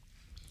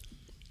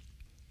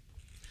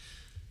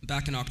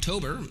back in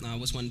October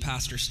was when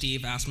Pastor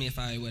Steve asked me if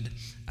I would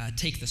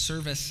take the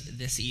service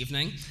this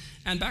evening.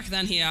 And back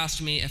then he asked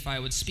me if I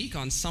would speak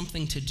on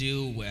something to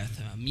do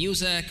with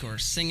music or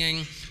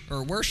singing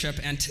or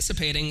worship,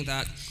 anticipating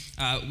that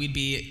we'd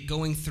be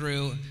going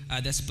through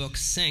this book,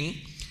 Sing,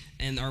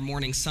 in our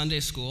morning Sunday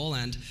school.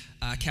 And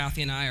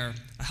Kathy and I are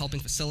helping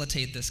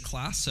facilitate this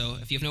class. So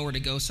if you have nowhere to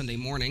go Sunday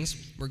mornings,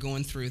 we're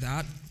going through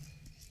that.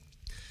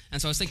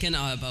 And so I was thinking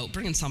about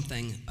bringing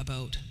something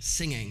about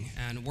singing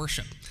and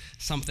worship,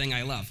 something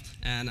I love.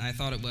 And I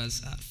thought it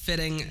was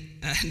fitting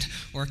and,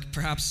 or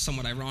perhaps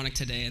somewhat ironic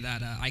today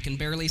that I can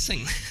barely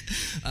sing,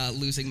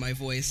 losing my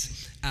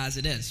voice as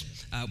it is.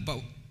 But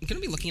I'm going to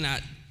be looking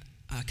at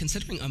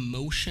considering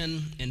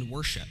emotion in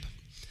worship.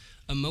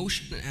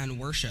 Emotion and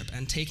worship,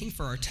 and taking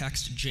for our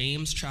text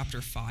James chapter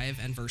 5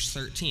 and verse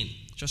 13.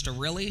 Just a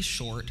really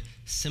short,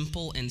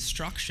 simple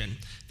instruction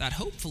that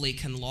hopefully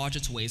can lodge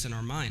its ways in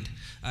our mind.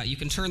 You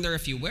can turn there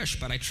if you wish,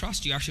 but I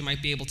trust you actually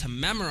might be able to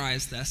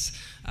memorize this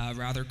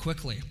rather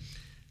quickly.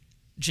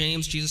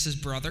 James, Jesus'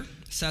 brother,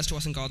 says to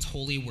us in God's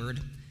holy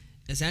word,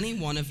 "Is any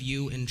one of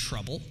you in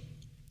trouble?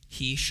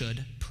 He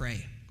should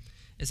pray.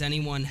 Is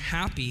anyone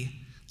happy?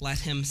 Let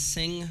him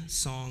sing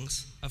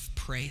songs of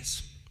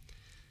praise."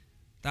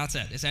 That's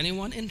it. Is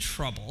anyone in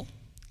trouble?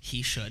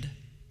 He should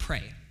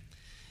pray.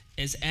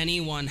 Is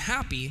anyone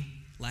happy?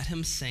 Let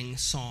him sing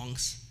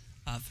songs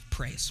of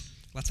praise.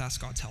 Let's ask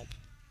God's help.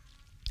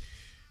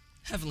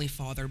 Heavenly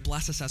Father,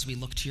 bless us as we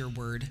look to your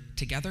word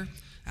together.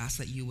 Ask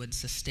that you would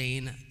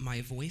sustain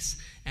my voice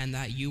and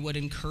that you would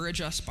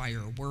encourage us by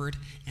your word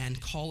and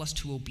call us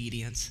to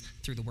obedience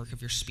through the work of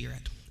your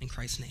Spirit. In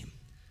Christ's name,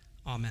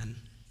 amen.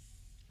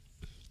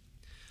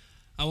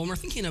 When we're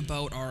thinking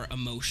about our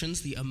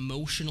emotions, the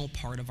emotional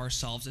part of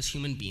ourselves as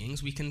human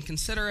beings, we can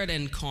consider it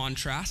in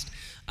contrast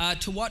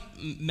to what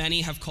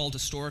many have called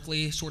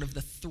historically sort of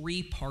the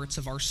three parts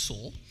of our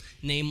soul,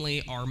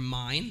 namely our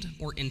mind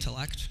or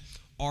intellect,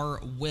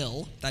 our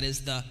will, that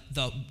is the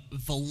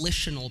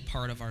volitional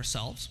part of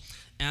ourselves,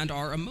 and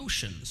our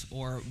emotions,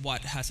 or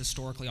what has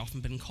historically often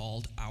been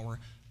called our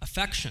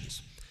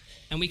affections.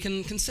 And we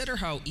can consider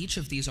how each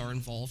of these are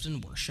involved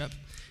in worship.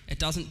 It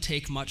doesn't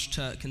take much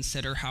to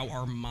consider how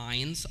our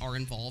minds are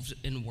involved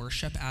in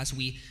worship as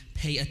we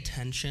pay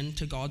attention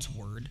to God's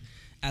word,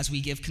 as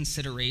we give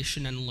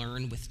consideration and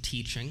learn with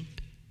teaching,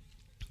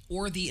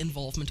 or the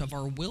involvement of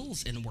our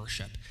wills in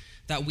worship,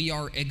 that we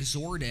are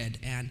exhorted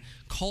and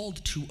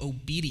called to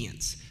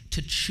obedience,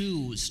 to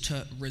choose,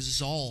 to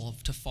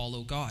resolve to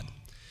follow God.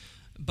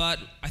 But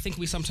I think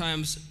we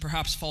sometimes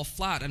perhaps fall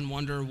flat and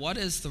wonder, what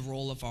is the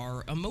role of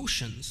our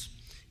emotions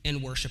in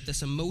worship,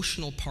 this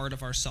emotional part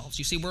of ourselves?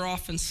 You see, we're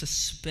often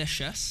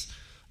suspicious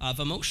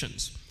of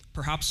emotions,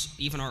 perhaps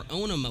even our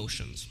own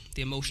emotions,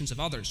 the emotions of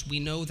others.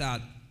 We know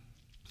that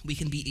we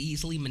can be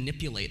easily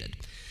manipulated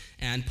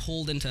and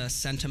pulled into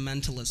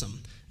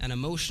sentimentalism and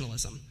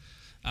emotionalism.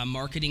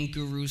 Marketing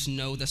gurus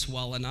know this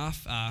well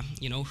enough.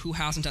 Who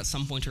hasn't at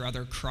some point or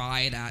other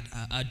cried at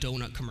a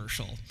donut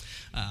commercial?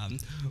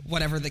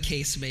 Whatever the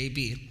case may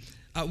be.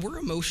 We're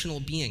emotional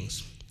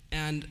beings,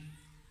 and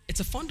it's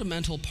a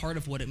fundamental part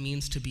of what it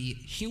means to be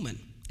human,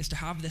 is to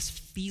have this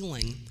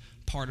feeling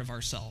part of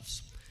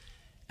ourselves.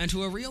 And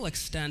to a real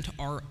extent,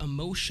 our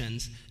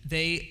emotions,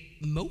 they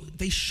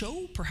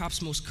show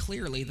perhaps most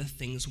clearly the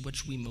things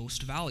which we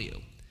most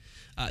value.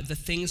 The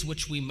things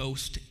which we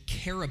most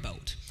care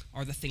about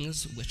are the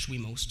things which we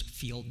most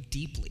feel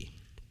deeply.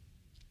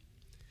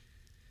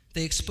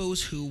 They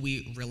expose who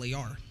we really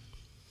are.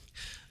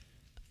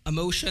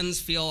 Emotions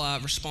feel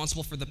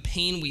responsible for the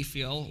pain we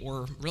feel,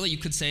 or really you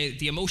could say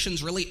the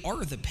emotions really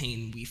are the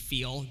pain we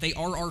feel. They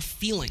are our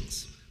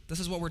feelings. This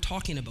is what we're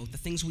talking about, the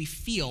things we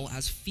feel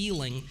as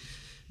feeling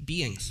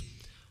beings.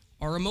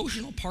 Our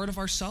emotional part of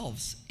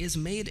ourselves is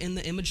made in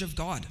the image of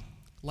God,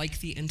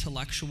 like the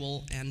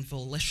intellectual and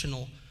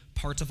volitional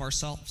parts of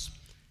ourselves.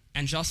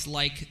 And just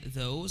like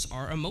those,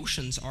 our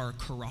emotions are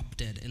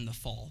corrupted in the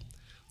fall,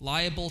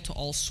 liable to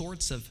all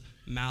sorts of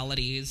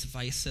maladies,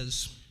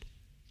 vices,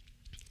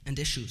 and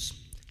issues,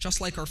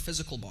 just like our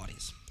physical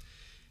bodies.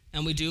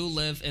 And we do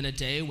live in a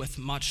day with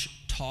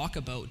much talk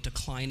about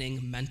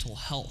declining mental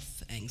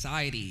health,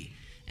 anxiety,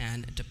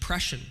 and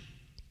depression.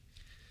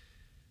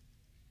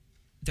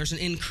 There's an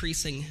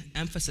increasing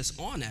emphasis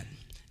on it.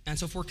 And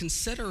so if we're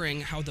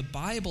considering how the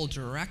Bible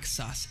directs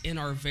us in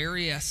our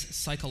various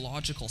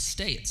psychological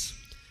states,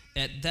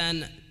 it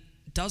then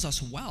does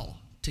us well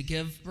to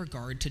give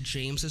regard to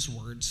James's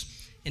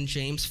words in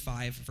James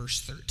 5,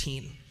 verse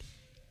 13.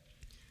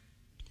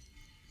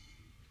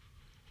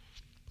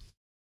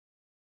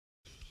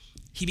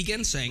 He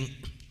begins saying,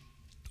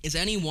 "Is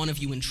any one of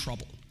you in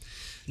trouble?"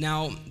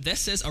 Now,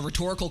 this is a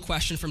rhetorical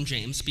question from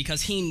James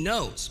because he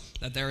knows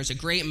that there is a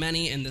great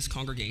many in this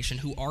congregation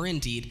who are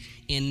indeed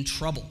in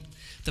trouble.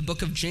 The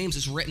book of James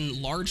is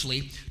written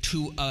largely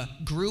to a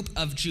group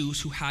of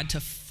Jews who had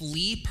to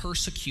flee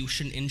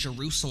persecution in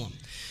Jerusalem.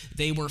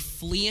 They were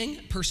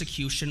fleeing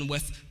persecution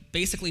with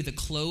basically the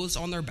clothes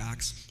on their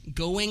backs,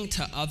 going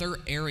to other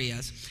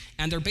areas,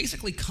 and they're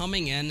basically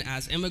coming in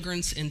as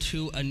immigrants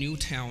into a new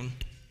town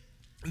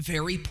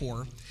very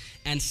poor,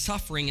 and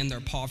suffering in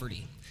their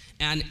poverty.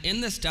 And in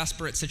this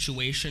desperate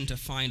situation to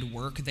find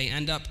work, they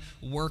end up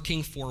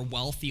working for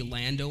wealthy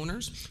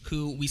landowners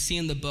who we see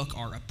in the book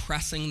are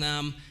oppressing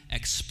them,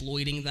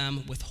 exploiting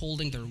them,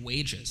 withholding their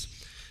wages.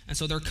 And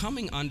so they're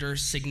coming under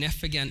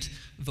significant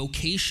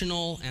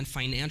vocational and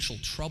financial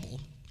trouble.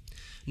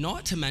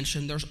 Not to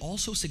mention, there's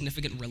also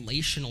significant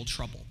relational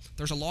trouble.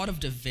 There's a lot of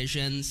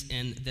divisions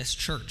in this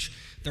church.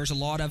 There's a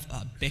lot of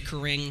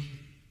bickering,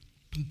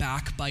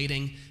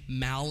 backbiting,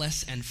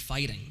 malice, and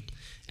fighting.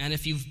 And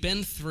if you've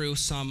been through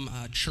some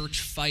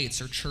church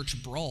fights or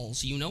church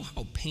brawls, you know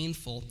how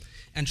painful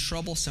and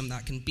troublesome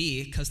that can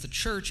be, because the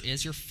church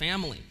is your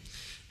family.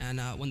 And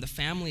when the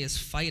family is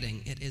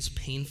fighting, it is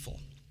painful.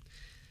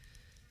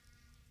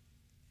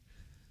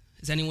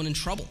 Is anyone in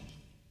trouble?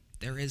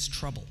 There is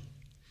trouble.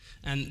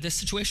 And this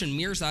situation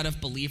mirrors that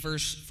of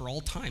believers for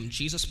all time.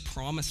 Jesus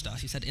promised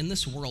us, he said, in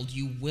this world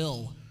you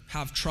will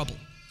have trouble.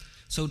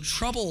 So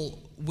trouble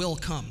will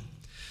come.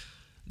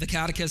 The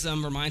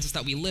Catechism reminds us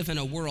that we live in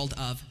a world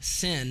of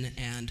sin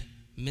and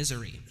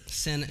misery.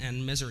 Sin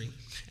and misery.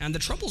 And the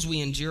troubles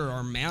we endure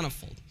are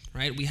manifold,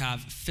 right? We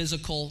have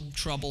physical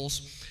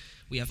troubles.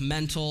 We have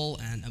mental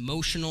and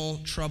emotional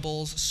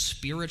troubles,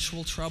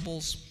 spiritual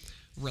troubles,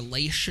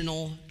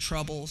 relational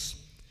troubles,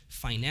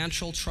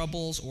 financial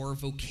troubles, or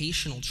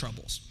vocational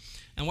troubles.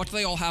 And what do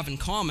they all have in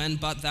common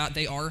but that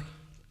they are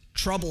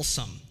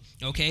troublesome?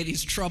 Okay,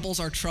 these troubles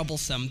are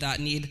troublesome, that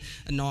need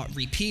not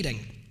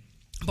repeating.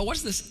 But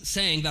what's this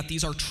saying that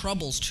these are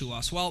troubles to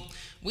us? Well,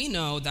 we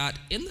know that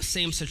in the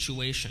same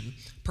situation,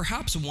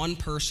 perhaps one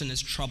person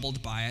is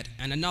troubled by it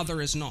and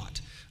another is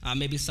not.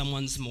 Maybe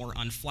someone's more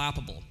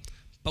unflappable.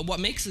 But what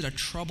makes it a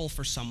trouble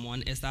for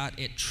someone is that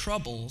it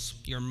troubles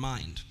your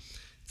mind.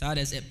 That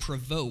is, it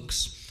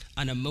provokes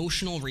an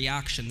emotional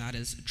reaction that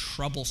is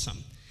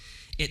troublesome.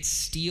 It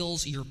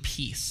steals your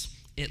peace.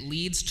 It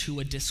leads to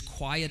a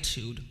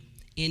disquietude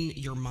in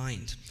your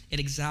mind. It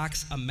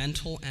exacts a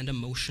mental and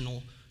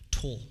emotional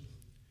toll.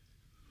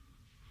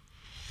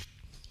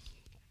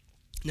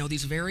 Now,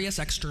 these various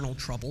external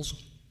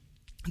troubles,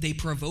 they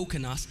provoke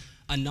in us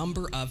a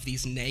number of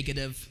these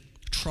negative,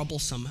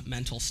 troublesome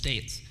mental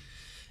states.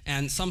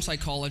 And some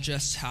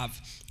psychologists have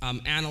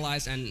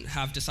analyzed and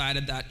have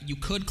decided that you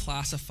could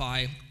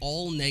classify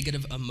all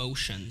negative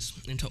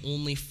emotions into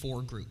only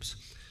 4 groups.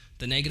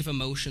 The negative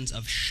emotions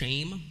of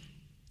shame,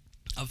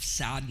 of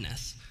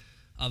sadness,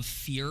 of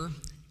fear,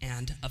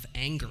 and of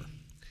anger.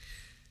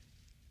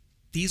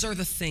 These are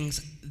the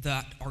things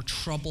that our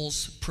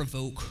troubles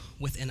provoke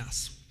within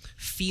us.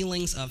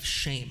 Feelings of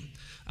shame.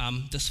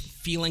 This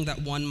feeling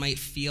that one might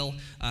feel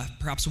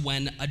perhaps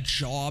when a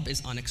job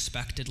is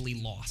unexpectedly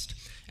lost.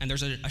 And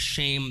there's a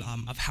shame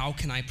of how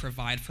can I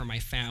provide for my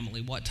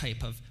family? What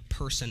type of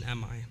person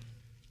am I?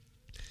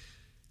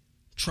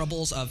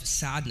 Troubles of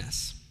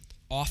sadness,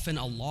 often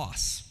a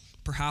loss,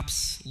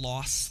 perhaps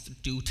loss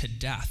due to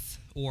death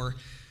or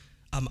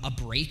a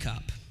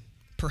breakup,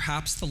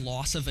 perhaps the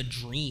loss of a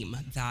dream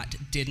that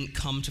didn't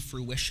come to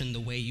fruition the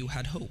way you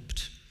had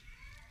hoped.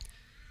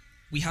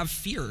 We have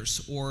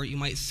fears, or you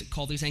might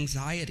call these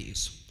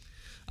anxieties.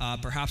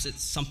 Perhaps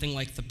it's something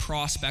like the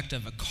prospect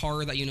of a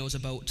car that you know is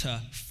about to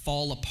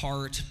fall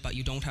apart, but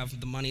you don't have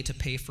the money to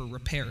pay for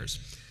repairs.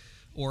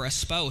 Or a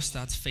spouse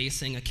that's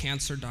facing a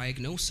cancer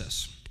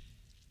diagnosis.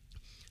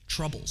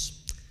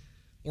 Troubles.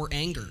 Or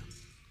anger.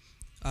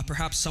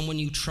 Perhaps someone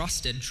you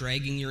trusted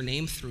dragging your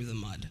name through the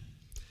mud.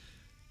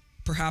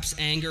 Perhaps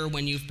anger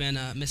when you've been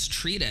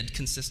mistreated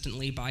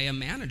consistently by a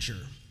manager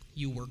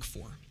you work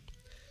for.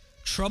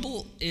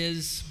 Trouble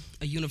is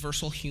a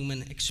universal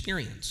human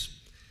experience.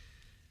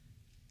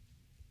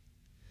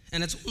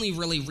 And it's only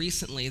really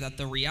recently that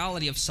the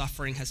reality of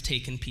suffering has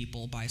taken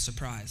people by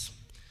surprise.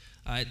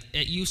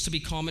 It used to be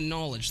common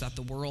knowledge that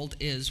the world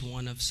is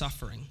one of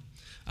suffering.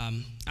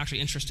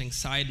 Actually, interesting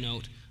side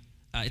note,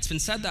 it's been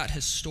said that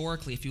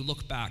historically, if you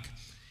look back,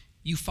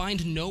 you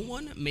find no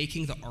one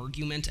making the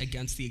argument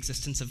against the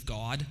existence of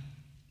God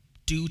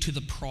due to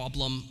the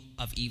problem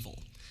of evil.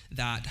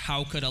 That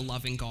how could a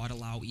loving God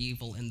allow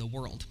evil in the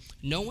world?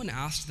 No one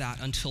asked that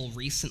until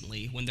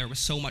recently, when there was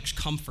so much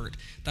comfort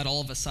that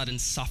all of a sudden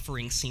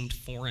suffering seemed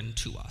foreign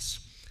to us.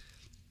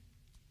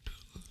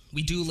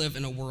 We do live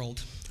in a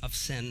world of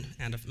sin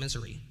and of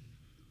misery.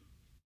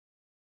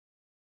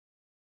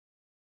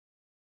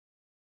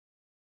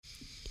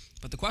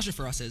 But the question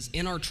for us is,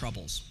 in our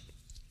troubles,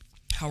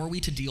 how are we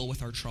to deal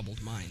with our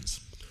troubled minds?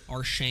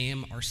 Our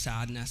shame, our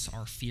sadness,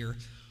 our fear,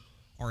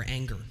 our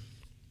anger.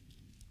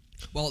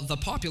 Well, the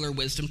popular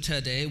wisdom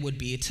today would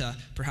be to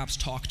perhaps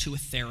talk to a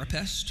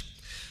therapist.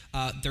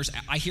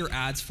 I hear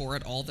ads for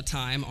it all the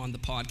time on the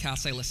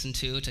podcasts I listen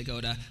to go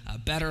to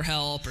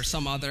BetterHelp or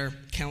some other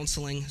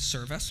counseling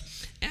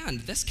service.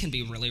 And this can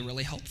be really,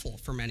 really helpful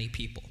for many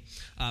people.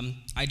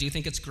 I do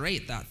think it's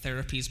great that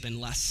therapy's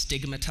been less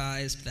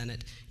stigmatized than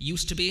it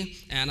used to be,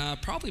 and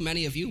probably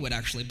many of you would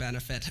actually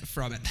benefit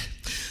from it.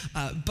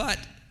 But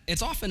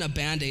it's often a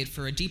band-aid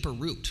for a deeper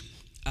root.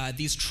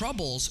 These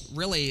troubles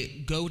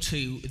really go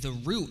to the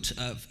root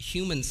of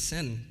human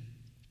sin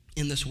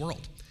in this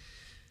world.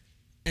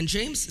 And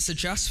James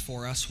suggests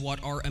for us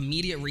what our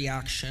immediate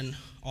reaction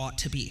ought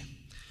to be.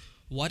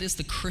 What is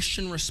the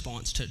Christian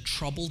response to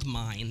troubled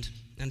mind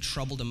and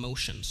troubled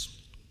emotions?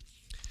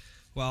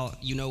 Well,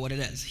 you know what it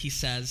is. He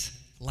says,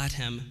 let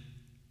him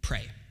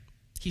pray.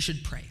 He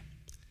should pray.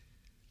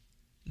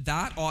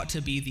 That ought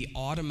to be the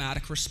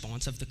automatic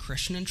response of the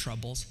Christian in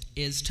troubles,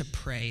 is to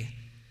pray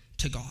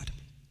to God.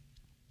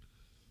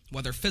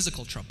 Whether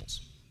physical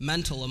troubles,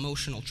 mental,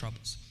 emotional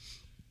troubles,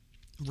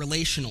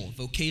 relational,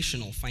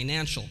 vocational,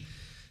 financial,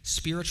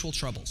 spiritual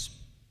troubles.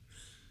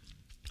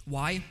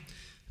 Why?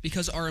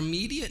 Because our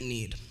immediate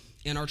need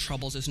in our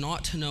troubles is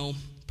not to know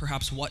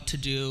perhaps what to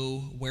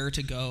do, where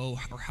to go,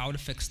 or how to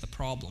fix the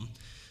problem.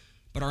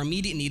 But our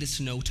immediate need is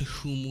to know to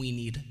whom we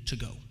need to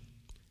go.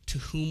 To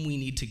whom we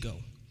need to go.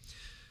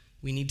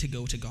 We need to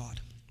go to God.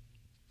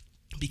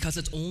 Because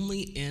it's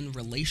only in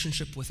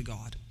relationship with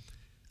God,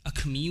 a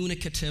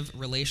communicative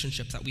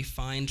relationship, that we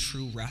find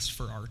true rest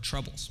for our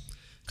troubles.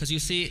 Because you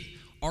see,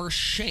 our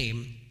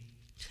shame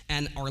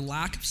and our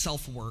lack of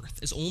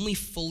self-worth is only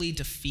fully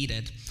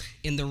defeated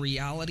in the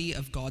reality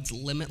of God's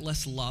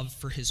limitless love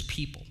for his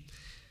people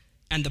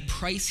and the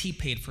price he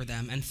paid for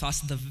them, and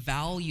thus the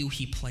value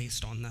he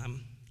placed on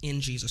them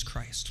in Jesus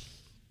Christ.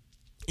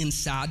 In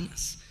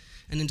sadness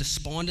and in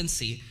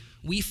despondency,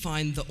 we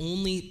find the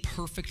only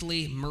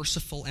perfectly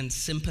merciful and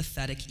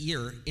sympathetic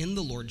ear in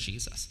the Lord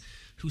Jesus,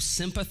 who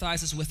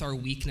sympathizes with our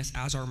weakness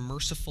as our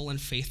merciful and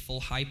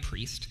faithful high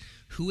priest,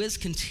 who is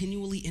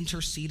continually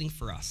interceding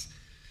for us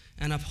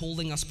and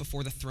upholding us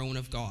before the throne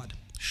of God,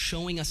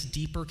 showing us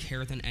deeper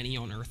care than any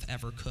on earth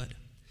ever could.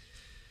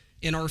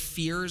 In our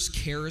fears,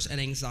 cares,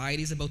 and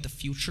anxieties about the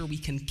future, we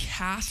can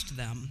cast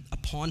them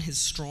upon his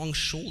strong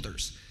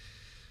shoulders,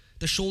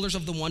 the shoulders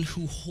of the one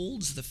who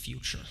holds the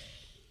future,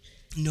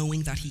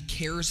 knowing that he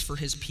cares for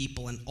his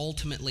people and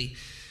ultimately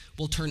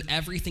will turn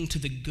everything to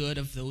the good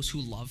of those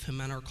who love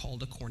him and are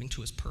called according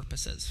to his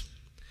purposes.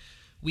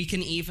 We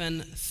can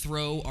even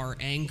throw our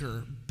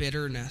anger,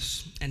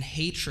 bitterness, and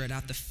hatred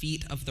at the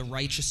feet of the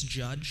righteous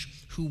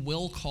judge, who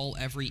will call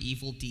every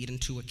evil deed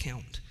into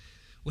account,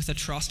 with a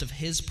trust of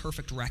his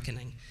perfect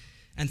reckoning,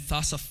 and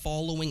thus a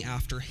following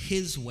after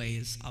his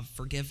ways of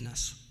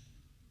forgiveness.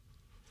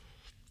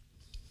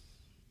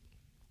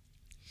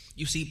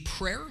 You see,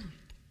 prayer,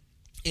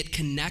 it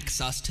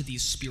connects us to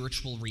these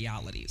spiritual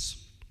realities.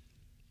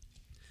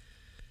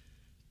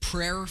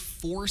 Prayer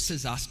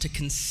forces us to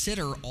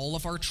consider all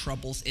of our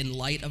troubles in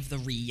light of the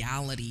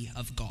reality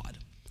of God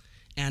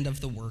and of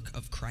the work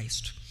of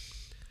Christ.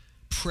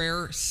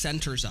 Prayer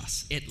centers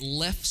us. It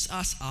lifts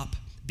us up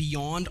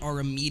beyond our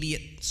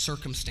immediate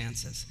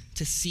circumstances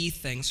to see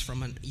things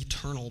from an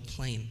eternal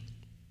plane.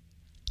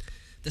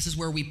 This is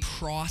where we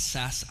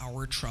process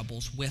our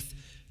troubles with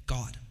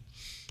God.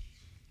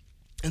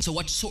 And so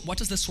what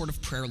does this sort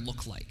of prayer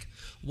look like?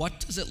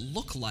 What does it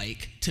look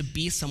like to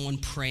be someone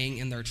praying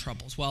in their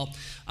troubles? Well,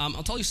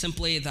 I'll tell you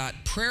simply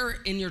that prayer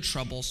in your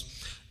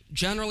troubles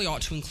generally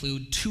ought to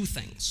include two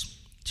things: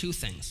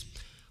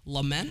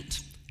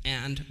 lament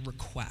and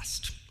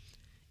request.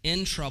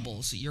 In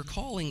troubles, your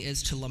calling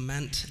is to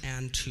lament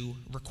and to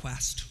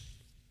request.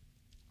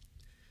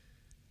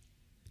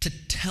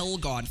 To tell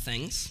God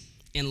things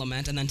in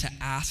lament, and then to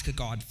ask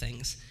God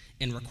things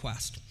in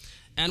request.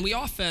 And we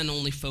often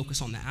only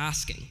focus on the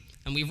asking,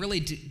 and we really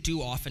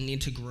do often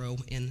need to grow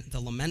in the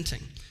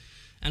lamenting.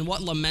 And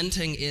what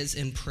lamenting is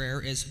in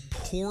prayer is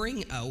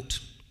pouring out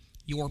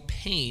your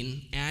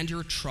pain and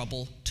your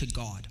trouble to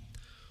God,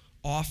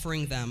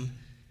 offering them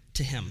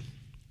to him.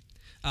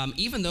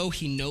 Even though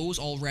he knows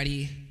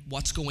already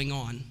what's going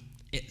on,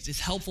 it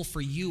is helpful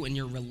for you in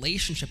your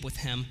relationship with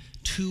him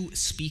to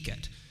speak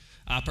it.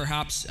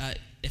 Perhaps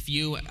if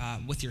you,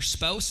 with your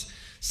spouse,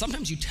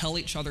 sometimes you tell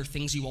each other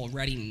things you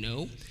already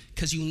know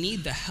because you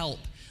need the help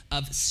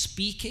of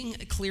speaking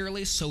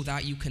clearly so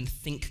that you can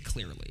think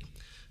clearly.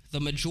 The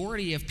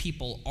majority of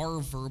people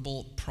are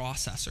verbal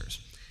processors,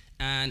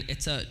 and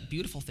it's a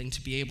beautiful thing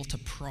to be able to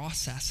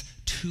process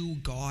to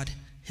God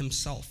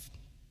himself.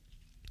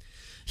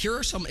 Here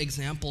are some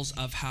examples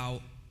of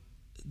how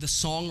the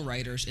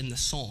songwriters in the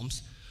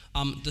Psalms,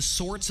 the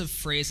sorts of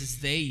phrases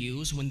they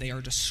use when they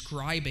are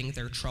describing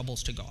their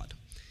troubles to God.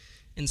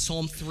 In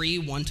Psalm 3,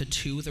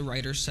 1-2, the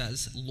writer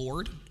says,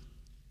 "Lord,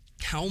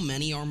 how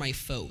many are my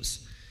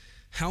foes?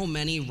 How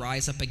many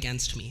rise up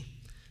against me?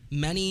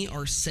 Many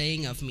are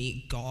saying of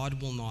me,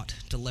 God will not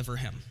deliver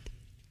him."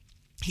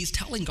 He's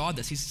telling God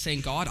this. He's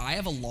saying, God, I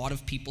have a lot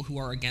of people who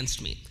are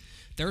against me.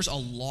 There's a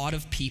lot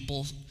of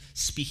people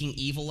speaking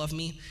evil of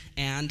me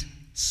and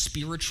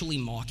spiritually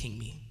mocking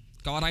me.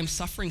 God, I'm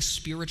suffering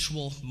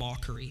spiritual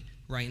mockery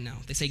right now.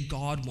 They say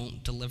God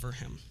won't deliver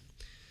him.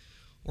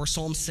 Or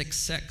Psalm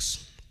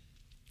 6:6,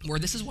 where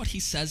this is what he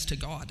says to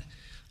God: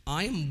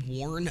 I am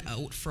worn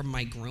out from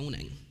my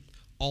groaning.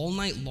 All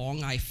night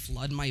long I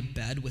flood my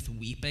bed with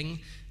weeping,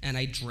 and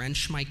I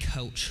drench my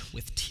couch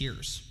with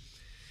tears.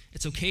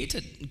 It's okay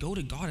to go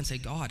to God and say,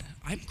 God,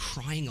 I'm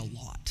crying a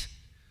lot.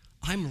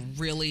 I'm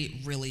really,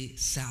 really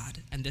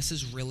sad, and this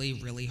is really,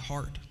 really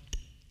hard.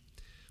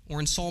 Or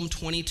in Psalm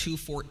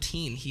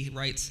 22:14, he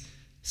writes,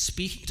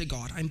 speaking to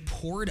God, I'm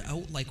poured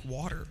out like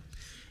water,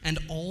 and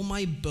all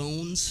my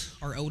bones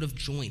are out of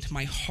joint.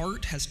 My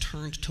heart has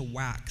turned to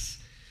wax.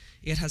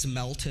 It has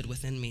melted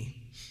within me.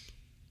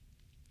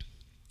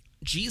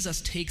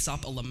 Jesus takes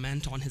up a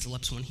lament on his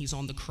lips when he's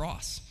on the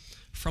cross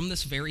from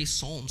this very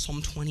psalm,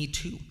 Psalm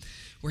 22,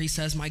 where he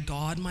says, my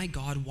God,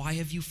 why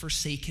have you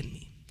forsaken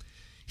me?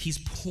 He's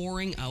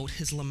pouring out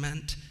his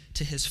lament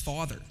to his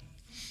Father.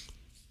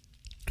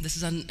 This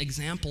is an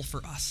example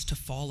for us to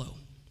follow.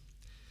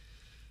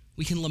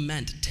 We can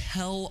lament,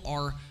 tell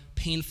our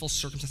painful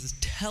circumstances,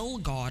 tell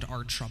God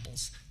our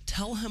troubles,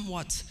 tell him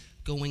what's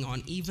going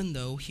on, even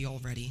though he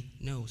already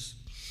knows.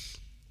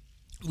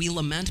 We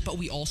lament, but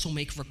we also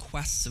make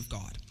requests of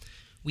God.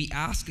 We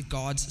ask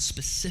God's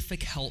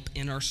specific help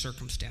in our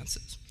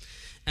circumstances.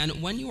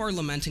 And when you are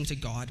lamenting to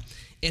God,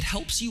 it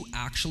helps you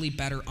actually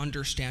better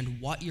understand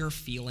what you're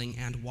feeling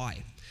and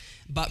why.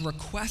 But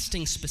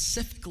requesting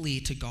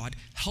specifically to God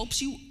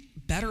helps you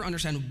better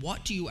understand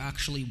what do you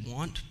actually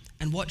want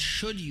and what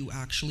should you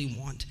actually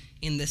want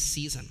in this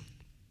season.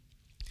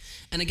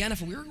 And again,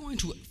 if we're going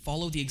to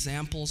follow the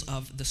examples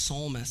of the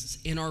psalmists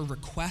in our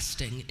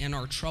requesting in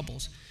our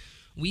troubles,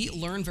 we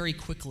learn very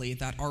quickly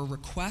that our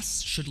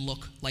requests should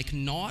look like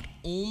not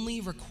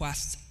only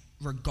requests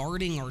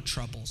regarding our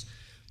troubles,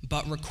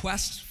 but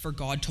requests for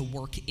God to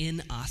work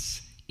in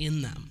us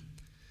in them.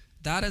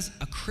 That is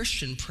a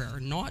Christian prayer,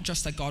 not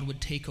just that God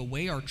would take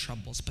away our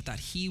troubles, but that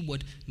he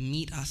would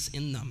meet us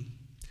in them.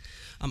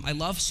 I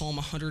love Psalm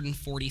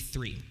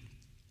 143.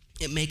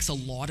 It makes a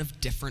lot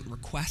of different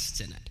requests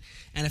in it.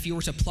 And if you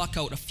were to pluck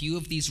out a few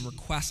of these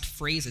request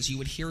phrases, you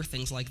would hear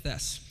things like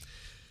this.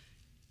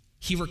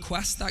 He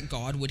requests that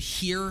God would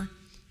hear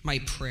my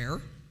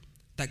prayer,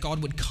 that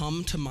God would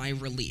come to my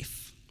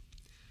relief.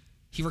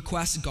 He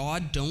requests,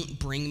 God, don't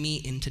bring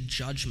me into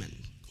judgment.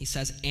 He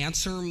says,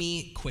 answer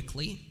me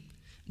quickly.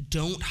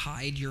 Don't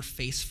hide your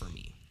face from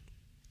me.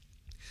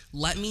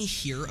 Let me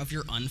hear of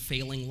your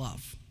unfailing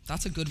love.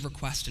 That's a good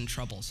request in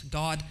troubles.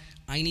 God,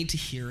 I need to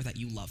hear that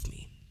you love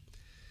me.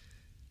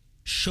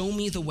 Show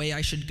me the way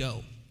I should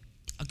go.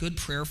 A good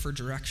prayer for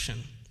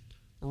direction.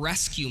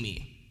 Rescue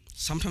me.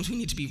 Sometimes we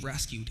need to be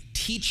rescued.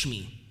 Teach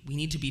me. We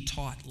need to be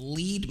taught.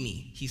 Lead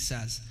me, he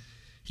says.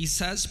 He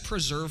says,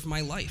 preserve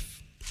my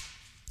life.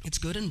 It's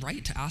good and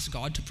right to ask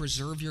God to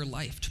preserve your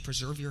life, to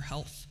preserve your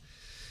health.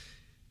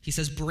 He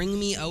says, bring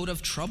me out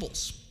of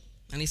troubles.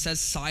 And he says,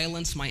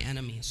 silence my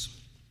enemies.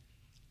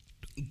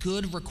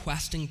 Good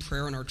requesting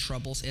prayer in our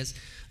troubles is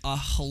a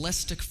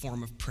holistic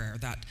form of prayer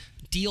that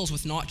deals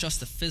with not just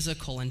the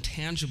physical and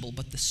tangible,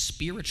 but the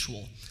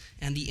spiritual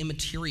and the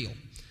immaterial.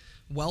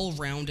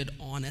 Well-rounded,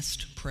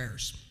 honest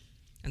prayers.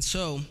 And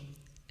so,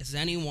 is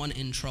anyone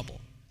in trouble?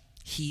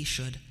 He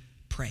should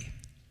pray.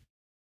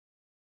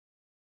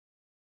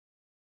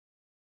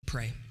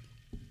 Pray.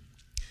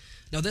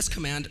 Now, this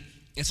command,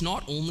 it's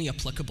not only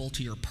applicable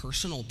to your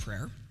personal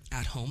prayer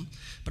at home,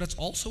 but it's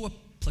also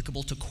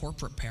applicable to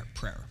corporate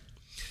prayer.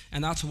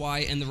 And that's why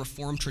in the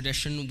Reformed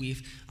tradition,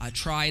 we've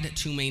tried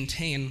to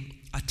maintain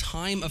a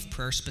time of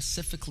prayer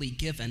specifically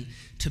given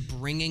to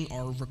bringing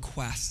our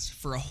requests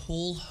for a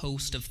whole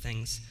host of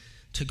things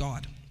to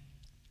God.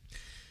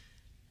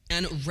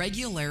 And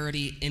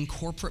regularity in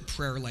corporate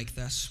prayer like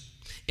this,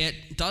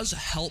 it does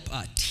help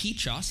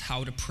teach us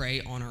how to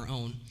pray on our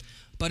own,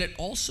 but it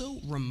also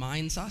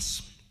reminds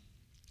us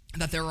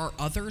that there are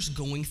others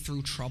going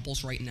through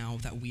troubles right now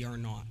that we are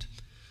not.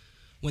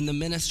 When the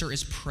minister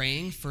is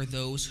praying for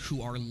those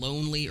who are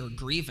lonely or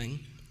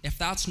grieving, if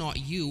that's not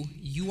you,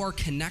 you are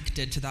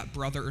connected to that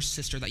brother or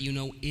sister that you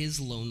know is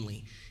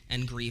lonely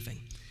and grieving.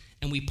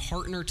 And we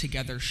partner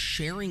together,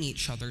 sharing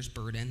each other's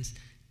burdens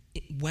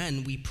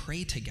when we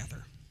pray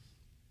together.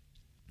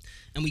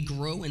 And we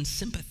grow in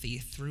sympathy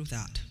through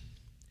that.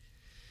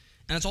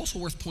 And it's also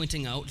worth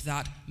pointing out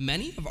that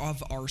many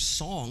of our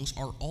songs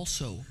are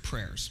also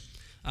prayers.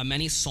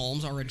 Many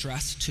psalms are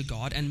addressed to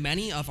God, and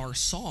many of our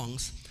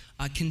songs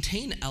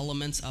contain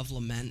elements of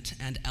lament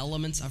and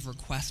elements of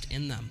request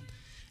in them.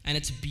 And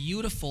it's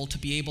beautiful to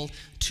be able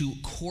to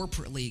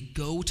corporately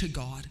go to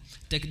God,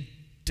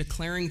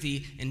 declaring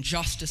the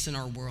injustice in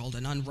our world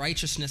and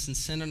unrighteousness and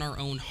sin in our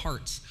own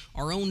hearts,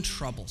 our own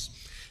troubles,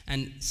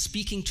 and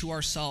speaking to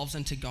ourselves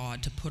and to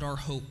God to put our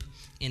hope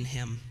in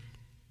him.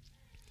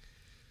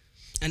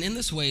 And in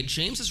this way,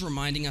 James is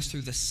reminding us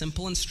through this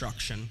simple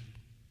instruction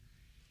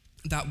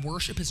that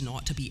worship is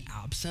not to be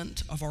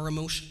absent of our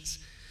emotions,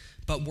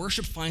 but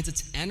worship finds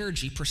its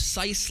energy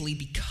precisely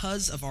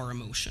because of our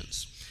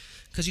emotions.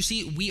 Because you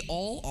see, we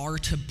all are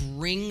to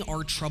bring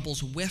our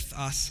troubles with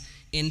us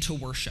into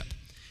worship.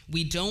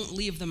 We don't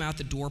leave them at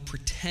the door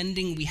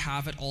pretending we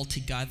have it all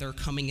together,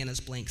 coming in as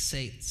blank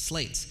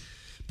slates.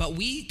 But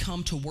we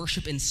come to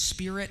worship in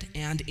spirit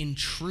and in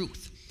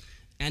truth.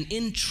 And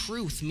in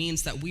truth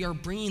means that we are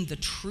bringing the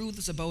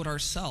truths about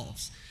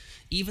ourselves,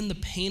 even the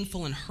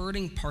painful and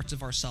hurting parts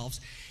of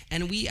ourselves,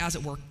 and we, as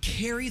it were,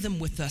 carry them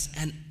with us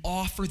and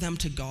offer them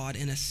to God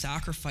in a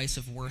sacrifice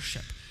of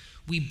worship.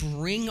 We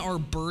bring our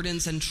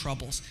burdens and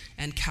troubles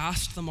and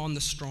cast them on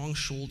the strong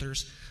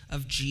shoulders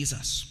of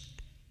Jesus.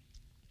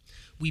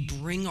 we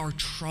bring our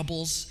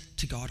troubles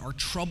to God, our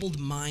troubled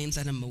minds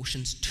and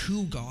emotions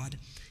to God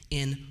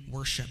in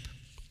worship.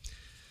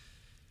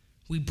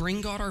 We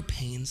bring God our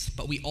pains,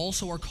 but we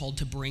also are called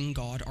to bring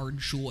God our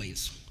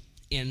joys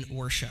in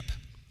worship.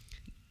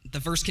 The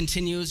verse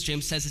continues,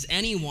 James says, is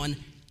anyone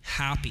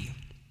happy?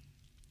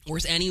 Or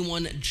is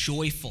anyone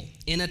joyful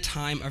in a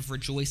time of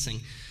rejoicing?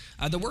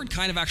 The word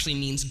kind of actually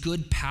means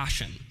good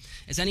passion.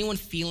 Is anyone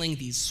feeling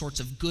these sorts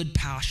of good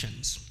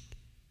passions?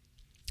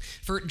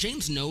 For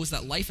James knows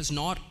that life is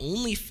not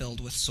only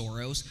filled with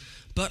sorrows,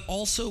 but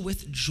also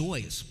with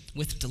joys,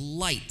 with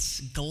delights,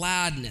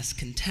 gladness,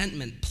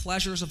 contentment,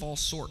 pleasures of all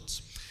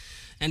sorts.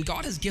 And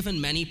God has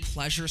given many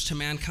pleasures to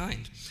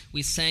mankind.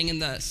 We sang in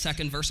the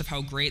second verse of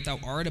How Great Thou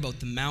Art about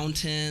the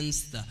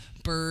mountains, the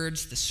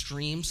birds, the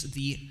streams,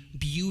 the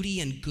beauty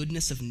and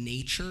goodness of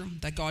nature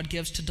that God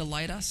gives to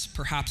delight us.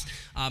 Perhaps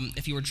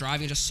if you were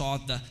driving, just saw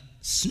the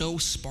snow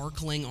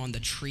sparkling on the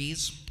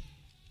trees.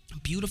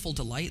 Beautiful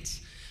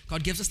delights.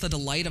 God gives us the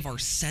delight of our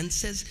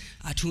senses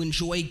to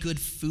enjoy good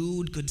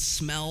food, good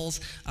smells,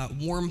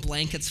 warm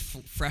blankets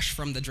fresh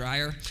from the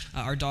dryer.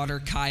 Our daughter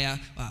Kaya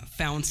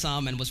found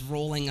some and was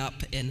rolling up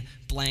in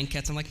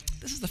blankets. I'm like,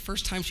 this is the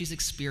first time she's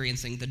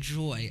experiencing the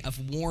joy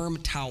of warm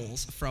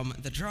towels from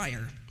the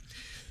dryer.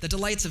 The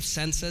delights of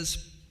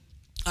senses,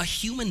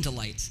 human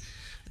delights,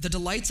 the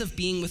delights of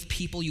being with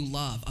people you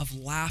love, of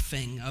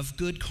laughing, of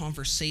good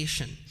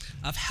conversation,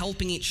 of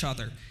helping each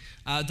other.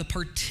 The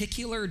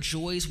particular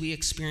joys we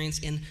experience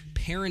in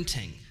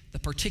parenting, the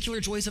particular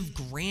joys of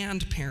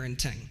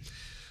grandparenting,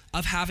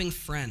 of having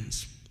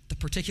friends, the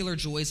particular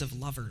joys of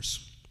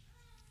lovers,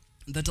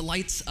 the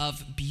delights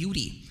of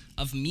beauty,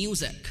 of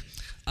music,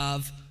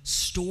 of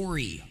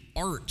story,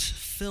 art,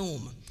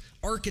 film,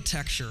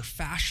 architecture,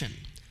 fashion.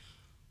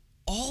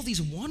 All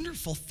these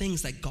wonderful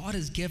things that God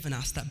has given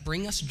us that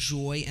bring us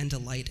joy and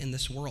delight in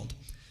this world.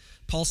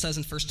 Paul says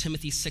in 1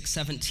 Timothy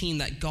 6:17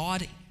 that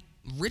God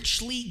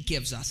richly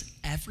gives us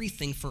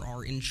everything for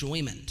our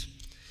enjoyment.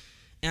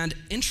 And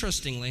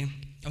interestingly,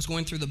 I was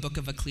going through the book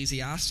of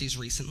Ecclesiastes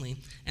recently,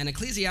 and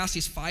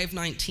Ecclesiastes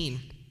 5:19,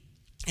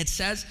 it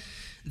says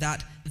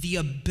that the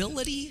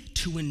ability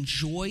to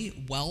enjoy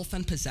wealth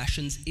and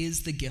possessions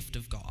is the gift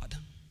of God.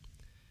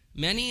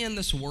 Many in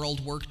this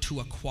world work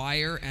to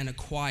acquire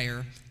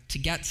to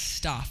get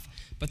stuff,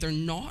 but they're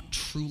not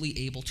truly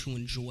able to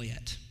enjoy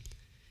it.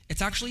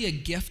 It's actually a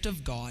gift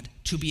of God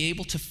to be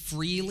able to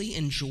freely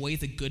enjoy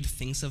the good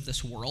things of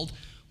this world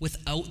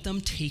without them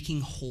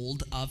taking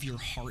hold of your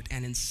heart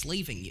and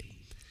enslaving you.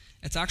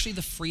 It's actually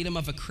the freedom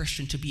of a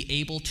Christian to be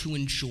able to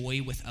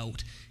enjoy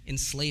without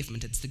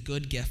enslavement. It's the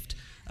good gift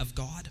of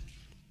God.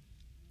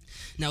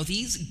 Now,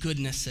 these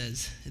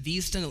goodnesses,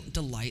 these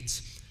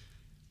delights,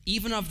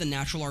 even of the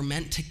natural, are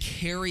meant to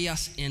carry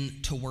us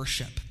into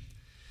worship.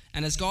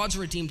 And as God's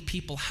redeemed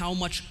people, how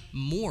much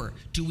more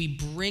do we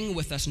bring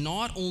with us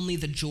not only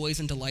the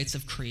joys and delights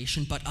of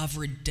creation, but of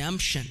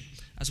redemption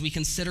as we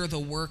consider the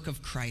work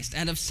of Christ,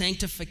 and of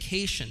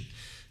sanctification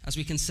as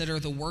we consider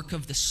the work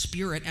of the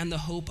Spirit and the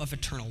hope of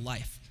eternal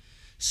life.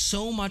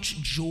 So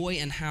much joy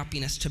and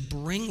happiness to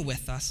bring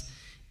with us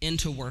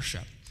into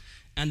worship.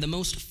 And the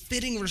most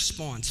fitting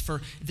response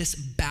for this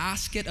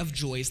basket of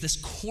joys, this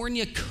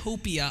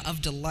cornucopia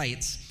of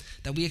delights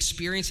that we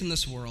experience in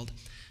this world,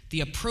 the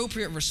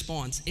appropriate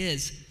response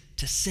is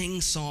to sing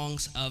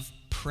songs of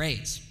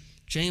praise.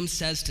 James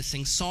says to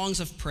sing songs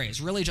of praise,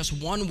 really just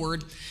one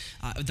word,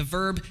 the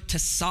verb to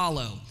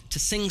psallo, to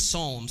sing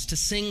psalms, to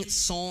sing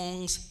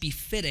songs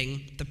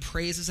befitting the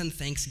praises and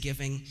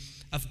thanksgiving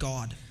of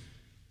God.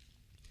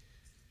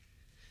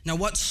 Now,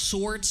 what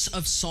sorts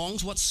of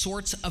songs, what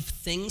sorts of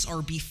things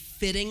are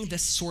befitting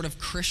this sort of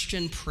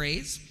Christian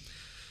praise?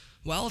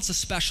 Well, it's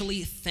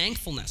especially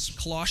thankfulness.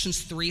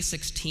 Colossians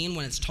 3:16,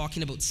 when it's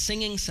talking about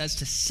singing, says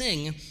to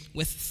sing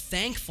with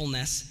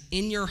thankfulness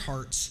in your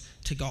hearts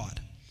to God.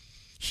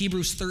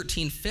 Hebrews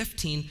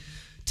 13:15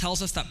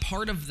 tells us that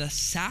part of the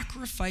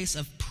sacrifice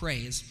of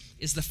praise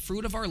is the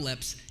fruit of our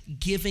lips,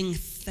 giving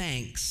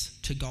thanks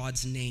to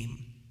God's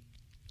name.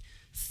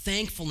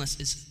 Thankfulness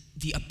is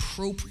the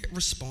appropriate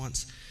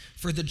response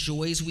for the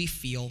joys we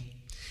feel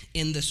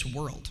in this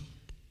world.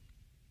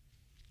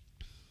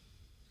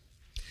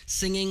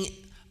 Singing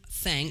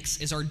thanks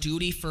is our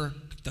duty for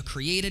the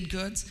created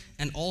goods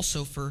and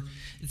also for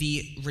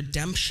the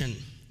redemption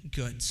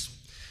goods.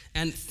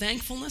 And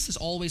thankfulness is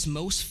always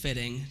most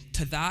fitting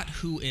to that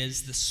who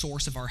is the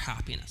source of our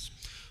happiness,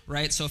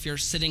 right? So if you're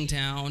sitting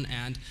down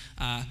and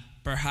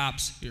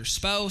perhaps your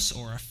spouse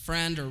or a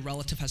friend or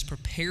relative has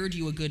prepared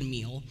you a good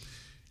meal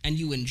and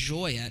you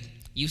enjoy it,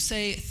 you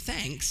say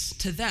thanks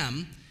to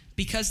them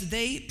because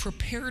they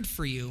prepared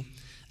for you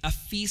a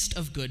feast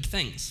of good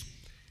things.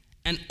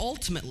 And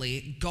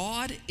ultimately,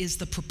 God is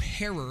the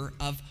preparer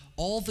of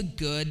all the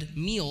good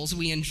meals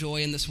we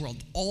enjoy in this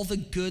world, all the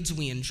goods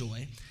we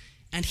enjoy.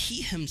 And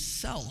he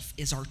himself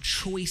is our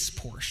choice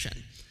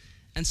portion.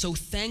 And so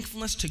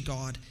thankfulness to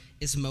God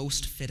is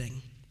most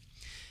fitting.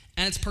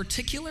 And it's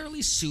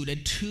particularly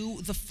suited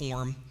to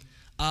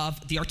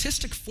the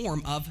artistic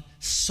form of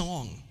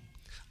song,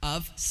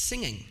 of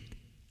singing.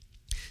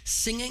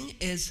 Singing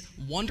is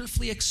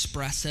wonderfully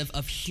expressive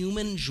of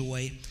human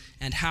joy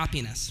and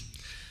happiness.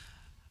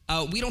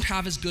 We don't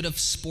have as good of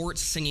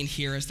sports singing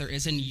here as there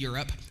is in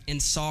Europe, in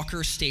soccer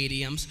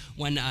stadiums,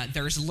 when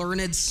there's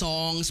learned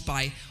songs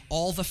by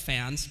all the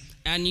fans.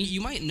 And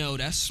you might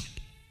notice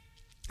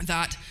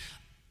that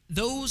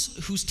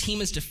those whose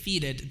team is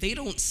defeated, they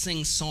don't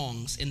sing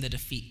songs in the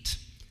defeat.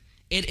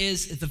 It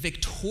is the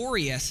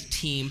victorious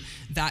team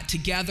that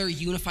together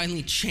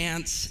unifiedly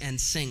chants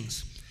and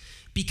sings.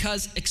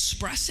 Because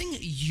expressing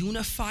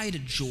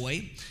unified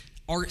joy,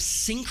 our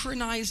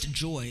synchronized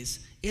joys,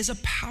 is a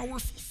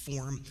powerful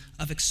form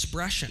of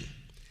expression.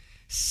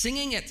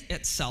 Singing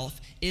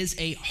itself is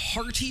a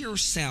heartier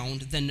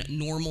sound than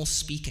normal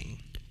speaking.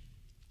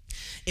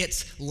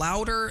 It's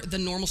louder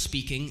than normal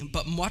speaking,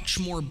 but much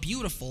more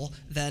beautiful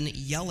than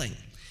yelling.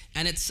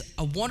 And it's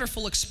a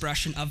wonderful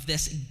expression of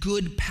this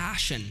good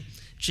passion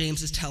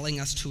James is telling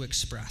us to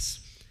express.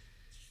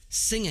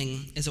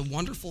 Singing is a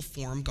wonderful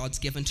form God's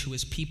given to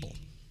his people.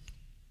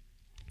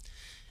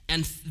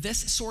 And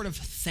this sort of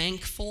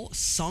thankful,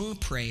 sung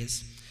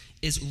praise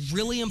is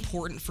really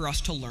important for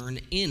us to learn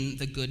in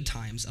the good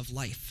times of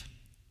life.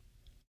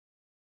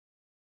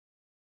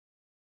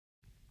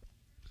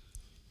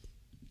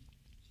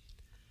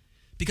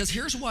 Because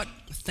here's what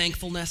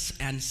thankfulness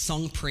and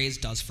sung praise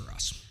does for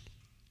us.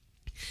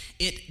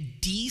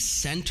 It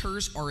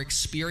decenters our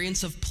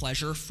experience of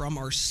pleasure from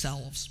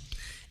ourselves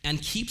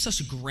and keeps us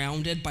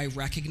grounded by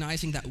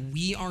recognizing that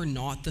we are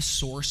not the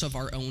source of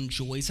our own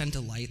joys and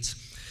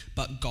delights,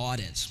 but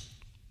God is.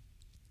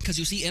 Because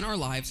you see, in our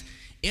lives,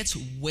 it's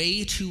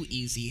way too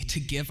easy to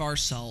give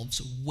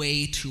ourselves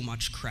way too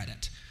much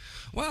credit.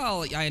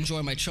 Well, I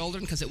enjoy my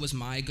children because it was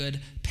my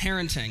good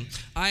parenting.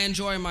 I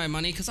enjoy my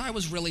money because I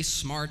was really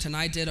smart and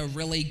I did a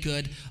really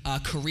good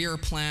career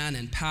plan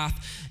and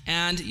path.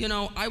 And,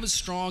 I was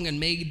strong and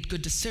made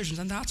good decisions.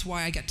 And that's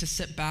why I get to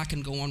sit back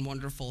and go on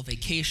wonderful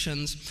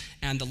vacations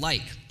and the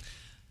like.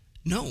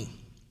 No.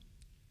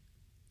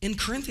 In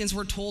Corinthians,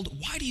 we're told,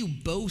 why do you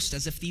boast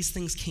as if these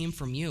things came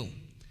from you?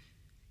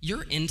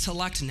 Your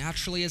intellect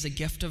naturally is a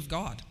gift of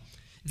God.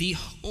 The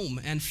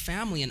home and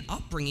family and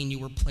upbringing you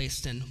were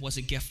placed in was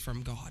a gift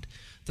from God.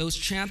 Those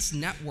chance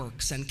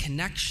networks and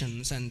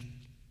connections and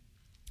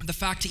the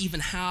fact to even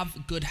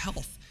have good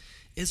health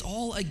is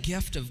all a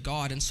gift of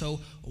God. And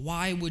so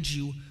why would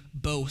you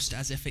boast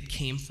as if it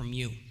came from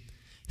you?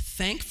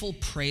 Thankful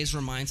praise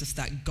reminds us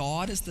that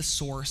God is the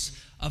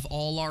source of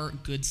all our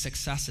good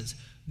successes.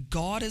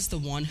 God is the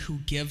one who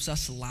gives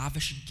us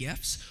lavish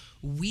gifts.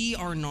 We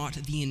are not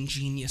the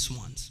ingenious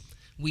ones.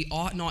 We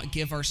ought not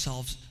give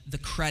ourselves the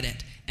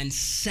credit and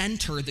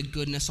center the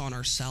goodness on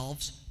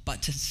ourselves,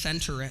 but to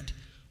center it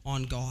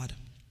on God.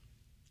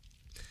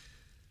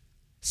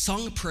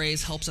 Sung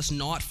praise helps us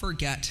not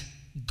forget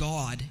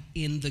God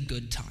in the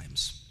good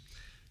times,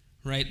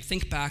 right?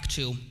 Think back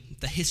to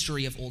the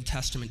history of Old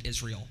Testament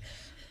Israel.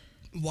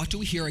 What do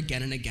we hear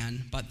again and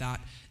again but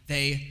that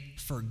they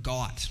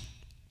forgot?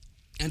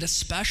 And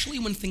especially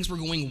when things were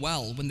going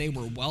well, when they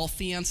were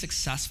wealthy and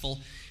successful,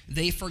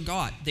 they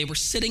forgot. They were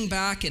sitting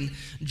back and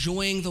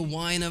enjoying the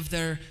wine of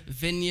their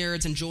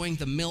vineyards, enjoying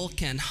the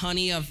milk and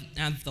honey of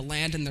the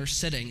land in their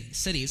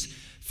cities,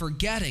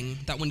 forgetting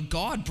that when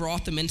God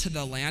brought them into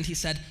the land, he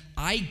said,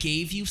 I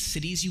gave you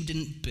cities you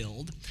didn't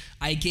build.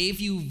 I gave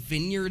you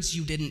vineyards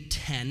you didn't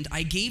tend.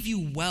 I gave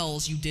you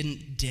wells you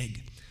didn't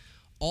dig.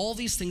 All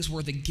these things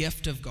were the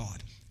gift of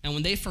God. And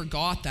when they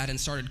forgot that and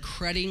started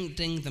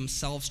crediting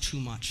themselves too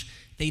much,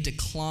 they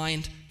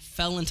declined,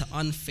 fell into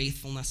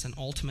unfaithfulness, and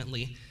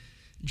ultimately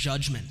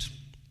judgment.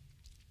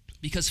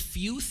 Because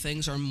few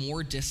things are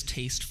more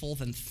distasteful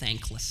than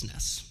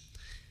thanklessness.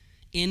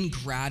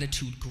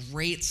 Ingratitude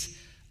grates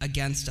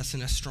against us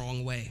in a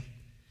strong way.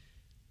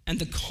 And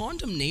the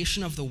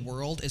condemnation of the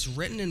world is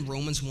written in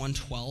Romans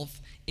 1:12,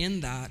 in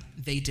that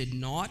they did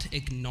not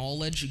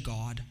acknowledge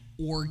God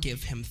or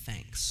give him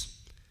thanks.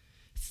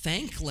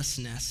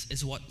 Thanklessness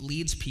is what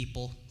leads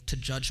people to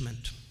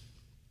judgment.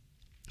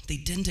 They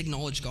didn't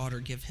acknowledge God or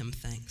give him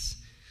thanks.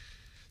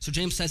 So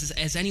James says,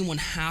 is anyone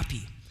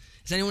happy?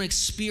 Is anyone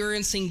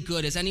experiencing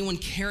good? Is anyone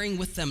carrying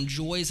with them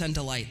joys and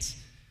delights?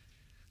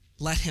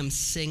 Let him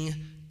sing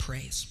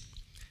praise.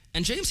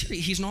 And James here,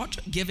 he's not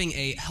giving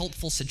a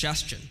helpful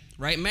suggestion,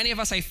 right? Many of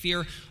us, I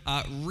fear,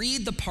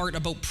 read the part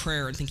about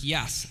prayer and think,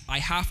 yes, I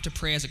have to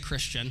pray as a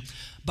Christian,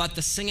 but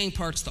the singing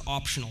part's the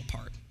optional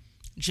part.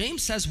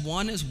 James says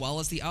one as well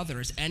as the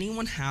other. Is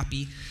anyone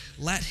happy?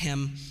 Let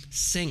him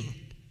sing.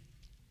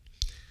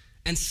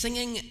 And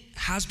singing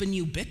has been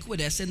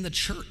ubiquitous in the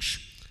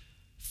church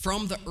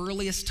from the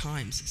earliest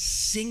times.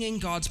 Singing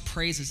God's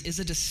praises is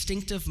a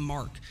distinctive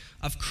mark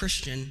of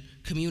Christian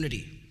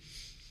community.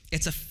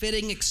 It's a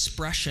fitting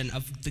expression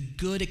of the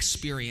good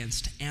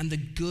experienced and the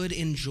good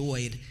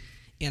enjoyed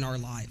in our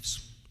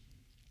lives.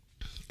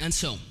 And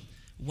so,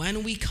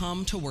 when we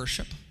come to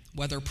worship,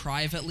 whether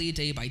privately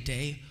day by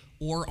day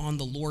or on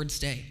the Lord's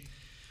day,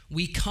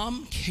 we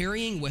come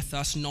carrying with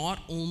us not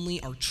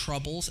only our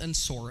troubles and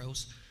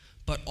sorrows,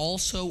 but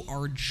also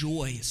our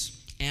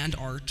joys and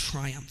our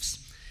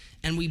triumphs.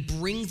 and we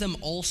bring them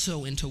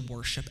also into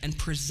worship and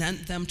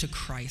present them to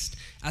Christ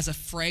as a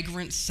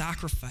fragrant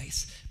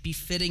sacrifice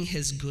befitting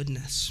his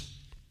goodness.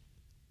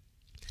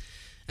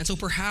 And so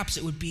perhaps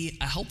it would be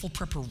a helpful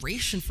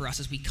preparation for us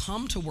as we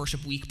come to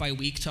worship week by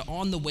week to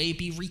on the way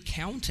be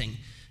recounting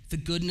the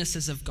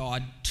goodnesses of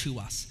God to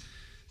us,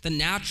 the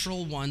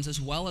natural ones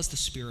as well as the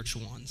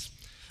spiritual ones.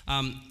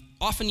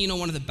 Often,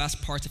 one of the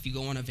best parts if you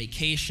go on a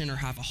vacation or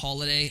have a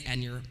holiday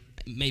and you're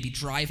maybe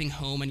driving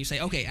home and you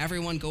say, okay,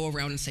 everyone go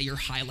around and say your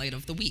highlight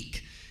of the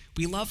week.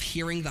 We love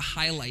hearing the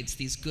highlights,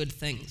 these good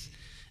things.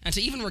 And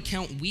to even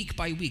recount week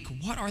by week,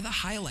 what are the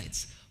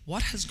highlights?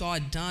 What has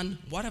God done?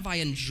 What have I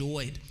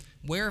enjoyed?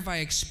 Where have I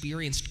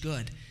experienced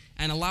good?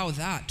 And allow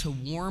that to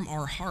warm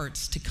our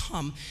hearts to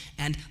come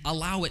and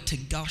allow it to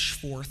gush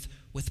forth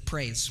with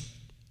praise.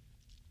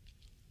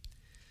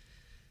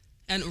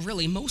 And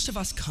really, most of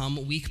us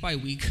come week by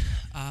week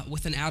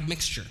with an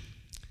admixture.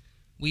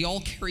 We all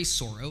carry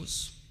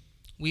sorrows.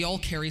 We all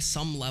carry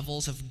some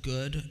levels of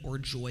good or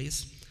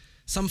joys,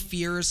 some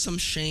fears, some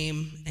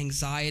shame,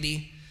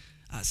 anxiety,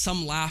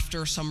 some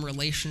laughter, some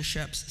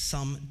relationships,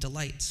 some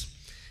delights.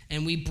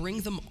 And we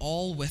bring them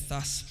all with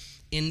us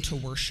into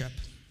worship.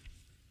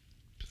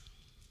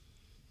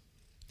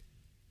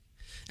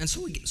 And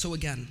so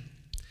again,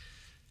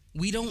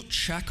 we don't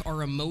check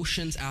our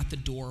emotions at the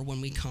door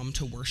when we come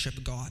to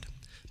worship God,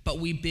 but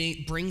we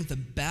bring the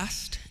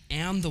best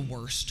and the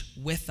worst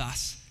with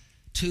us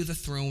to the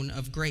throne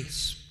of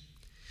grace.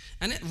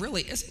 And it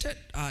really, isn't it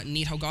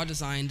neat how God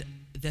designed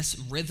this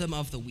rhythm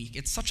of the week?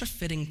 It's such a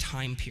fitting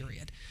time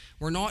period.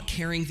 We're not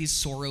carrying these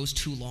sorrows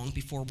too long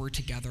before we're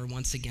together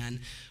once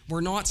again.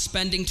 We're not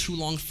spending too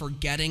long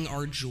forgetting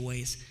our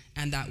joys,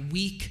 and that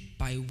week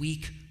by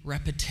week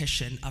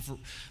repetition of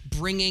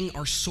bringing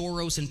our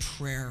sorrows in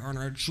prayer and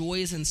our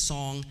joys in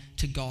song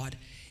to God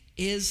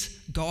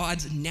is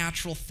God's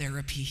natural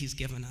therapy he's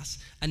given us,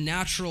 a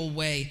natural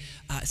way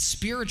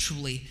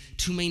spiritually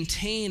to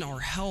maintain our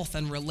health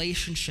and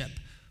relationship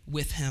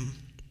with him.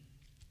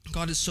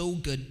 God is so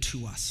good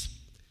to us.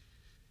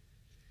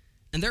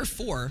 And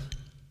therefore,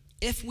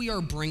 if we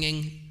are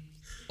bringing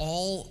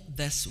all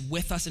this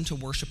with us into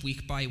worship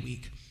week by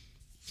week,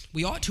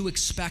 we ought to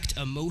expect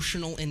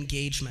emotional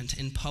engagement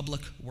in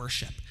public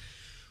worship.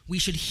 We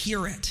should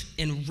hear it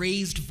in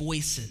raised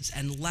voices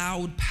and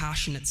loud,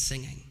 passionate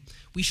singing.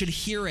 We should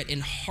hear it in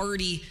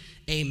hearty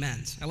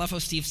amens. I love how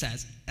Steve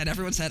says, and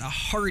everyone said a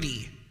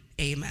hearty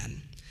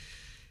amen.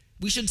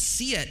 We should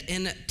see it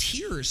in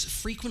tears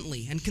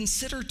frequently and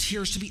consider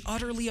tears to be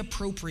utterly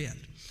appropriate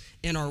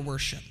in our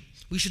worship.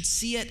 We should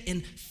see it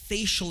in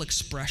facial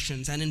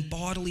expressions and in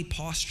bodily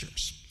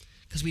postures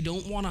because we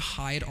don't want to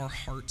hide our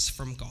hearts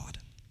from God.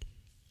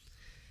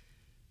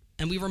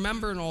 And we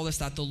remember in all this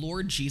that the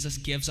Lord Jesus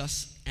gives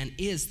us and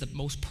is the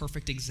most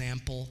perfect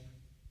example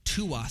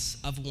to us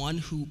of one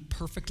who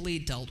perfectly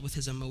dealt with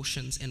his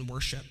emotions in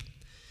worship.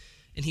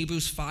 In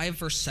Hebrews 5,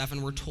 verse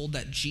 7, we're told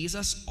that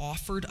Jesus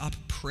offered up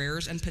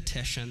prayers and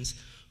petitions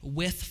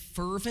with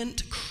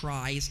fervent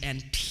cries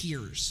and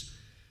tears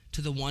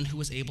to the one who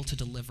was able to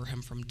deliver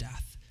him from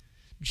death.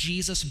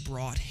 Jesus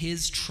brought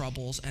his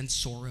troubles and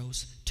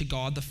sorrows to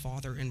God the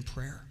Father in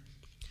prayer.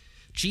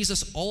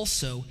 Jesus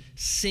also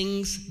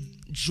sings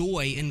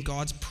joy in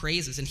God's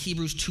praises. In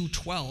Hebrews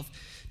 2:12,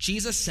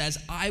 Jesus says,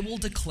 I will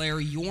declare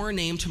your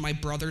name to my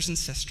brothers and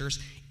sisters.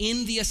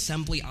 In the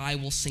assembly, I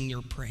will sing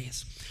your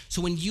praise.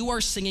 So when you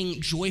are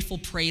singing joyful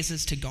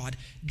praises to God,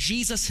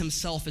 Jesus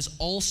himself is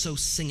also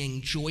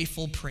singing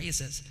joyful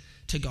praises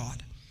to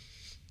God.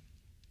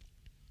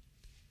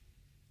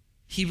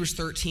 Hebrews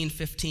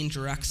 13:15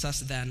 directs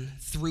us then,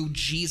 through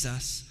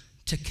Jesus,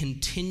 to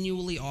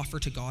continually offer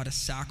to God a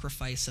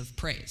sacrifice of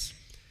praise.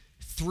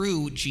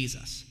 Through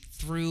Jesus.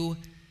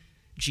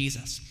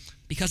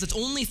 Because it's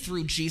only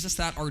through Jesus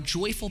that our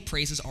joyful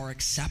praises are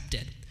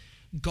accepted.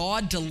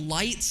 God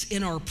delights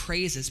in our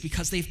praises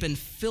because they've been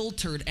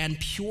filtered and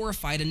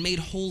purified and made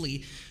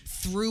holy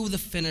through the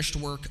finished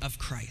work of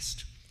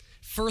Christ.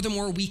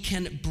 Furthermore, we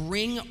can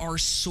bring our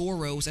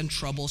sorrows and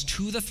troubles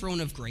to the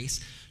throne of grace,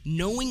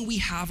 knowing we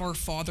have our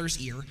Father's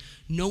ear,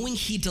 knowing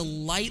he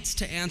delights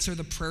to answer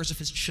the prayers of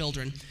his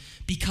children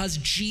because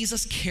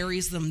Jesus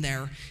carries them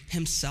there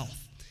himself.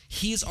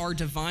 He's our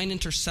divine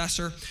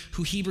intercessor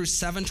who Hebrews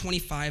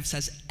 7:25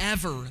 says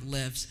ever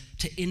lives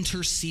to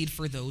intercede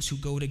for those who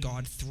go to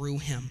God through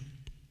him.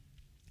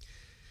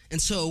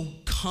 And so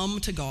come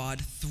to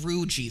God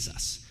through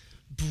Jesus.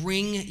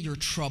 Bring your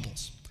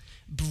troubles.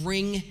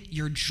 Bring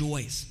your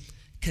joys,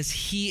 because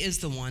he is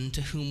the one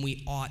to whom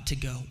we ought to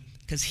go,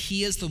 because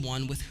he is the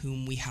one with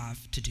whom we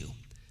have to do.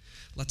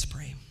 Let's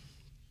pray.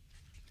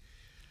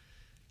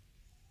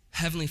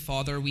 Heavenly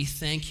Father, we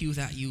thank you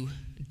that you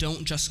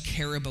don't just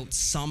care about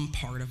some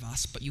part of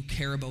us, but you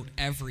care about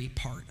every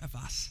part of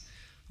us,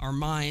 our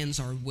minds,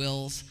 our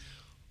wills,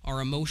 our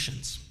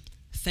emotions.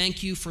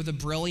 Thank you for the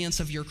brilliance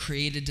of your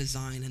created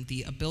design and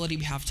the ability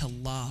we have to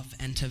love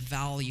and to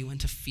value and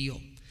to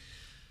feel.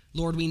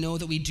 Lord, we know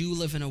that we do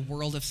live in a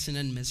world of sin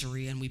and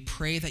misery, and we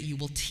pray that you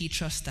will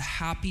teach us the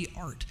happy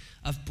art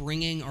of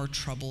bringing our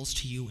troubles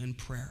to you in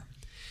prayer.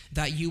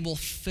 that you will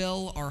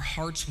fill our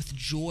hearts with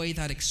joy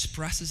that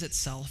expresses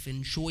itself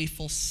in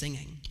joyful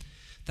singing,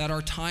 that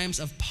our times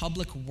of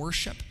public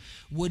worship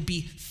would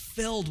be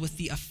filled with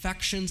the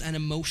affections and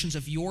emotions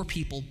of your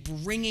people,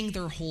 bringing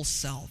their whole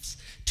selves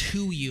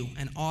to you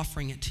and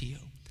offering it to you.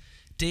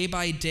 Day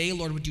by day,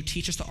 Lord, would you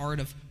teach us the art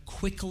of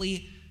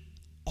quickly,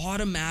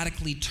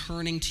 automatically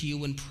turning to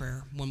you in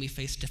prayer when we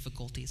face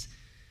difficulties.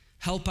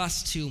 Help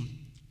us to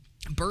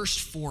burst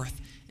forth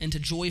into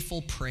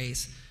joyful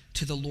praise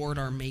to the Lord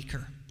our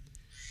Maker.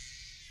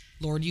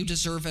 Lord, you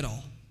deserve it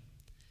all.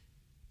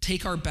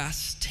 Take our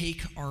best,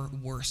 take our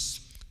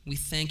worst. We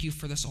thank you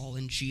for this all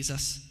in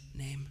Jesus'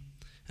 name.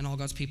 And all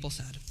God's people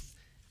said,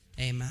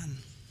 amen.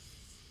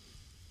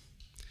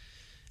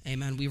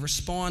 Amen. We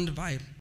respond by